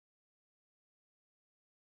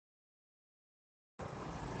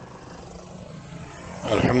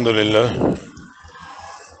الحمد للہ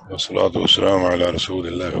والصلاۃ والسلام علی رسول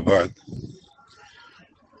اللہ وبعد.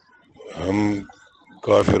 ہم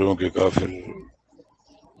کافروں کے کافر،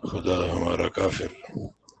 خدا ہمارا کافر.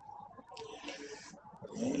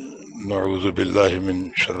 نعوذ باللہ من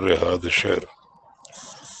شر ھذا الشعر.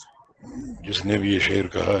 جس نے بھی یہ شعر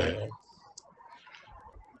کہا ہے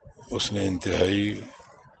اس نے انتہائی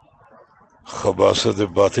خباثت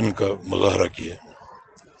باطن کا مظاہرہ کیا.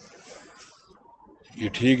 یہ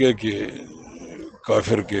ٹھیک ہے کہ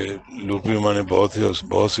کافر کے لغوی معنی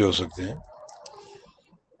بہت سے ہو سکتے ہیں،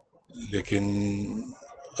 لیکن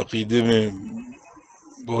عقیدے میں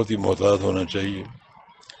بہت ہی محتاط ہونا چاہیے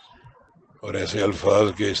اور ایسے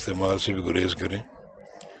الفاظ کے استعمال سے بھی گریز کریں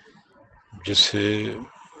جس سے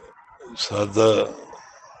سادہ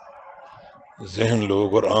ذہن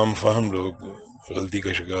لوگ اور عام فہم لوگ غلطی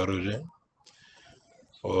کا شکار ہو جائیں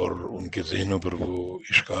اور ان کے ذہنوں پر وہ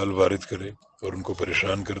اشکال وارد کرے اور ان کو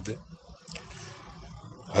پریشان کر دے.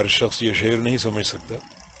 ہر شخص یہ شعر نہیں سمجھ سکتا،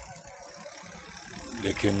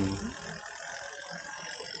 لیکن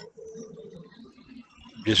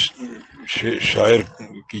جس شاعر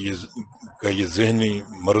کا یہ ذہنی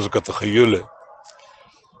مرض کا تخیل ہے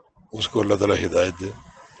اس کو اللہ تعالیٰ ہدایت دے،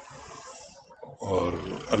 اور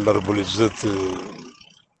اللہ رب العزت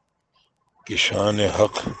کی شان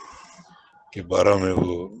حق کے بارے میں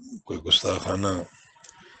وہ کوئی گستاخانہ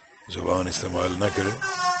زبان استعمال نہ کرے.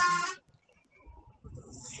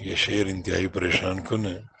 یہ شعر انتہائی پریشان کن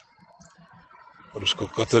ہے اور اس کو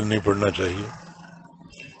قطر نہیں پڑھنا چاہیے،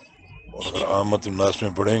 اور اگر عامت الناس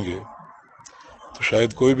میں پڑھیں گے تو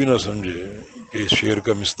شاید کوئی بھی نہ سمجھے کہ اس شعر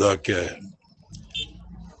کا مصداق کیا ہے،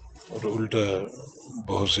 اور الٹا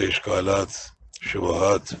بہت سے اشکالات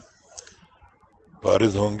شبہات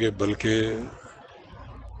وارد ہوں گے، بلکہ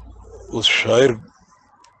اس شاعر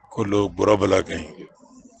کو لوگ برا بھلا کہیں گے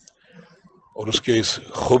اور اس کے اس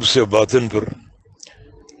خوب سے باطن پر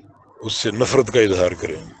اس سے نفرت کا اظہار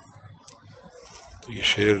کریں گے. تو یہ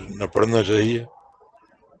شعر نہ پڑھنا چاہیے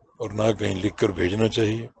اور نہ کہیں لکھ کر بھیجنا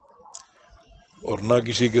چاہیے، اور نہ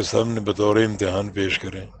کسی کے سامنے بطور امتحان پیش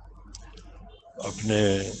کریں. اپنے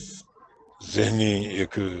ذہنی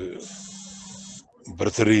ایک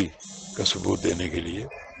برتری کا ثبوت دینے کے لیے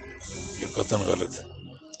یہ قطعاً غلط ہے.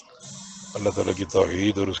 اللہ تعالیٰ کی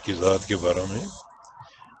توحید اور اس کی ذات کے بارے میں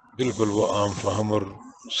بالکل وہ عام فہم اور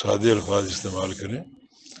سادے الفاظ استعمال کریں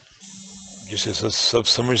جسے سب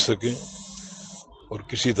سمجھ سکیں اور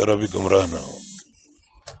کسی طرح بھی گمراہ نہ ہو.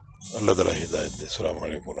 اللہ تعالیٰ ہدایت دے. السلام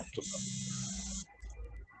علیکم ورحمۃ اللہ.